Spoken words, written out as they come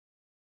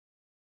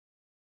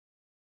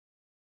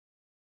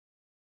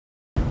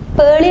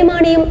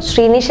പേളിമാണിയും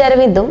ശ്രീനിഷ്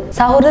അരവിന്ദും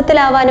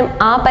സൗഹൃദത്തിലാവാനും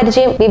ആ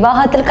പരിചയം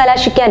വിവാഹത്തിൽ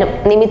കലാശിക്കാനും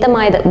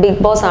നിമിത്തമായത്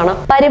ബിഗ് ബോസ് ആണ്.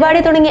 പരിപാടി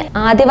തുടങ്ങി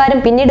ആദ്യവാരം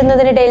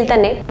പിന്നിടുന്നതിനിടയിൽ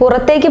തന്നെ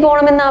പുറത്തേക്ക്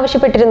പോകണമെന്ന്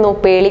ആവശ്യപ്പെട്ടിരുന്നു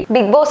പേളി.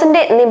 ബിഗ്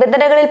ബോസിന്റെ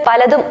നിബന്ധനകളിൽ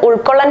പലതും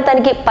ഉൾക്കൊള്ളാൻ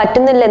തനിക്ക്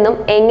പറ്റുന്നില്ലെന്നും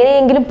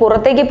എങ്ങനെയെങ്കിലും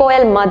പുറത്തേക്ക്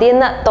പോയാൽ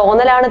മതിയെന്ന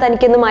തോന്നലാണ്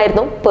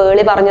തനിക്കെന്നുമായിരുന്നു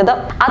പേളി പറഞ്ഞത്.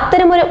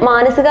 അത്തരമൊരു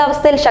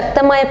മാനസികാവസ്ഥയിൽ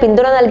ശക്തമായ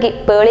പിന്തുണ നൽകി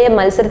പേളിയെ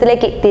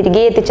മത്സരത്തിലേക്ക്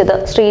തിരികെ എത്തിച്ചത്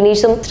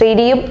ശ്രീനിഷും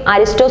ശ്രീരിയും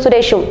അരിസ്റ്റോ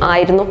സുരേഷും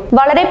ആയിരുന്നു.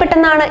 വളരെ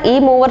പെട്ടെന്നാണ് ഈ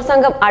മൂവർ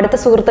സംഘം അടുത്ത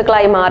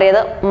സുഹൃത്തുക്കളായി മാറിയത്.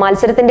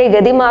 മത്സരത്തിന്റെ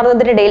ഗതി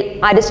മാറുന്നതിനിടയിൽ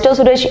അരിസ്റ്റോ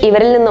സുരേഷ്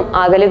ഇവരിൽ നിന്നും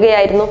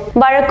അകലുകയായിരുന്നു.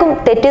 വഴക്കും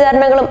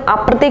തെറ്റിദ്ധാരണകളും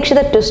അപ്രതീക്ഷിത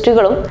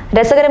ട്വിസ്റ്റുകളും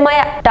രസകരമായ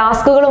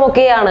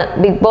ടാസ്കുകളുമൊക്കെയാണ്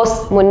ബിഗ് ബോസ്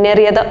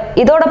മുന്നേറിയത്.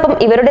 ഇതോടൊപ്പം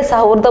ഇവരുടെ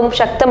സൗഹൃദവും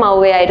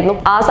ശക്തമാവുകയായിരുന്നു.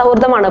 ആ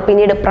സൗഹൃദമാണ്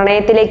പിന്നീട്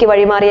പ്രണയത്തിലേക്ക്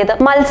വഴിമാറിയത്.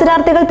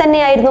 മത്സരാർത്ഥികൾ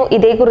തന്നെയായിരുന്നു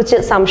ഇതേക്കുറിച്ച്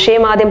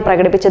സംശയം ആദ്യം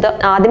പ്രകടിപ്പിച്ചത്.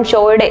 ആദ്യം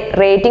ഷോയുടെ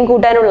റേറ്റിംഗ്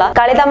കൂട്ടാനുള്ള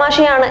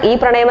കളിതമാശയാണ് ഈ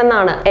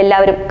പ്രണയമെന്നാണ്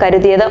എല്ലാവരും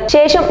കരുതിയത്.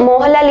 ശേഷം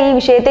മോഹൻലാൽ ഈ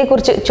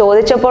വിഷയത്തെക്കുറിച്ച്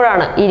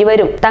ചോദിച്ചപ്പോഴാണ്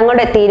ഇരുവരും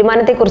തങ്ങളുടെ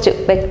തീരുമാനത്തെക്കുറിച്ച്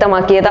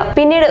വ്യക്തമാക്കിയത്.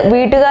 പിന്നീട്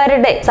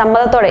വീട്ടുകാരുടെ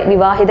സമ്മതത്തോടെ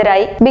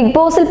വിവാഹിതരായി. ബിഗ്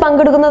ബോസിൽ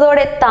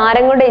പങ്കെടുക്കുന്നതോടെ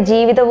താരങ്ങളുടെ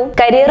ജീവിതവും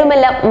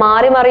കരിയറുമെല്ലാം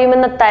മാറി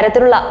മറിയുമെന്ന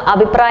തരത്തിലുള്ള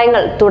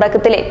അഭിപ്രായങ്ങൾ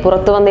തുടക്കത്തിലെ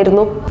പുറത്തു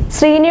വന്നിരുന്നു.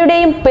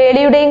 ശ്രീനിയുടെയും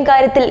പേളിയുടെയും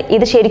കാര്യത്തിൽ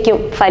ഇത് ശരിക്കും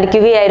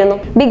ഫലിക്കുകയായിരുന്നു.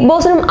 ബിഗ്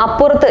ബോസിനും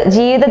അപ്പുറത്ത്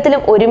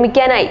ജീവിതത്തിലും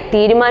ഒരുമിക്കാനായി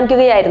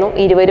തീരുമാനിക്കുകയായിരുന്നു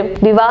ഇരുവരും.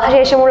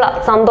 വിവാഹശേഷമുള്ള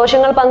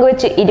സന്തോഷങ്ങൾ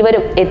പങ്കുവെച്ച്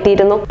ഇരുവരും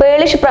എത്തിയിരുന്നു.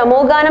 പേളിഷ് പ്രമോ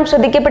ഗാനം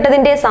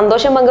ശ്രദ്ധിക്കപ്പെട്ടതിന്റെ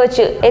സന്തോഷം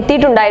പങ്കുവെച്ച്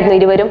എത്തിയിട്ടുണ്ടായിരുന്നു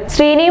ഇരുവരും.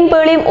 ശ്രീനിയും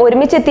പേളിയും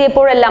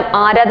ഒരുമിച്ചെത്തിയപ്പോഴെല്ലാം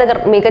ആരാധകർ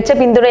മികച്ച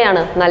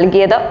പിന്തുണയാണ്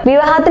നൽകിയത്.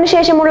 വിവാഹത്തിന്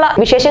ശേഷമുള്ള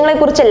വിശേഷങ്ങളെ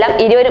കുറിച്ചെല്ലാം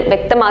ഇരുവരും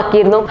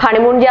വ്യക്തമാക്കിയിരുന്നു.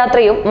 ഹണിമൂൺ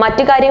യാത്രയും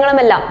മറ്റു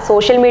കാര്യങ്ങളുമെല്ലാം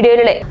സോഷ്യൽ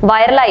മീഡിയയിലൂടെ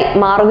വൈറലായി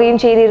മാറുകയും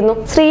ചെയ്തിരുന്നു.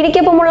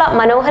 ശ്രീനിക്കൊപ്പമുള്ള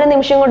മനോഹര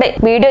നിമിഷങ്ങളുടെ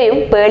വീഡിയോയും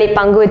പേളി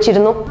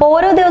പങ്കുവച്ചിരുന്നു.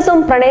 ഓരോ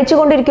ദിവസവും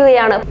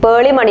പ്രണയിച്ചുകൊണ്ടിരിക്കുകയാണ്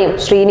പേളിമണിയും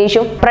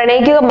ശ്രീനിഷും.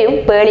 പ്രണയിക്കുകയും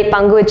പേളി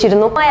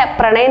പങ്കുവച്ചിരുന്നു.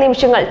 പ്രണയ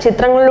നിമിഷങ്ങൾ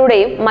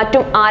ചിത്രങ്ങളിലൂടെയും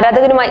മറ്റും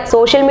ആരാധകരുമായി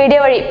സോഷ്യൽ മീഡിയ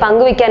വഴി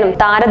പങ്കുവയ്ക്കാനും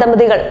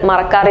താരദമ്പതികൾ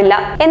മറക്കാറില്ല.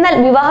 എന്നാൽ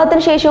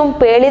വിവാഹത്തിന് ശേഷവും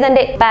പേളി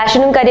തന്റെ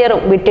പാഷനും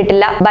കരിയറും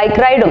വിട്ടിട്ടില്ല. ബൈക്ക്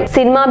റൈഡും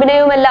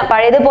സിനിമാഭിനയവുമെല്ലാം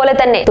പഴയതുപോലെ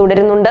തന്നെ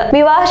തുടരുന്നുണ്ട്.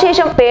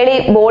 വിവാഹശേഷം പേളി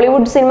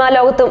ബോളിവുഡ് സിനിമാ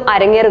ലോകത്തും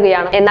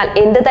അരങ്ങേറുകയാണ്. എന്നാൽ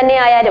എന്ത്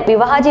തന്നെയായാലും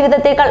വിവാഹ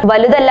ജീവിതത്തെക്കാൾ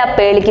വലുതല്ല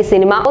പേളിക്ക്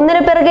സിനിമ.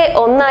 ഒന്നിനു പിറകെ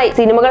ഒന്നായി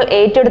സിനിമകൾ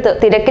ഏറ്റെടുത്ത്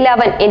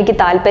തിരക്കിലാവാൻ എനിക്ക്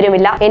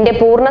താല്പര്യമില്ല. എന്റെ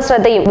പൂർണ്ണ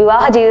ശ്രദ്ധയും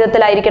വിവാഹ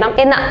ജീവിതത്തിലായിരിക്കണം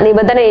എന്ന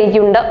നിബന്ധന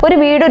എനിക്കുണ്ട്. ഒരു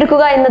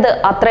വീടൊരുക്കുക എന്നത്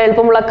അത്ര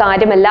എളുപ്പമുള്ള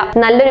കാര്യമല്ല.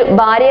 നല്ലൊരു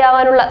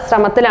ഭാര്യയാവാനുള്ള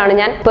ശ്രമത്തിലാണ്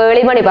ഞാൻ,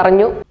 പേളിമണി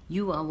പറഞ്ഞു.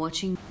 You're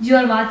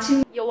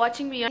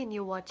watching me and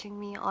you're watching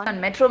me on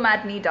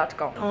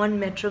metromatinee.com. On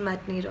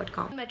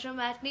metromatinee.com.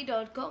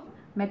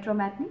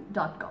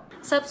 metromatinee.com.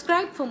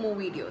 Subscribe for more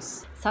videos.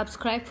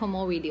 Subscribe for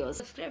more videos.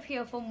 Subscribe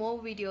here for more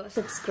videos.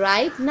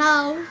 Subscribe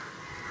now.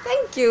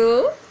 Thank you.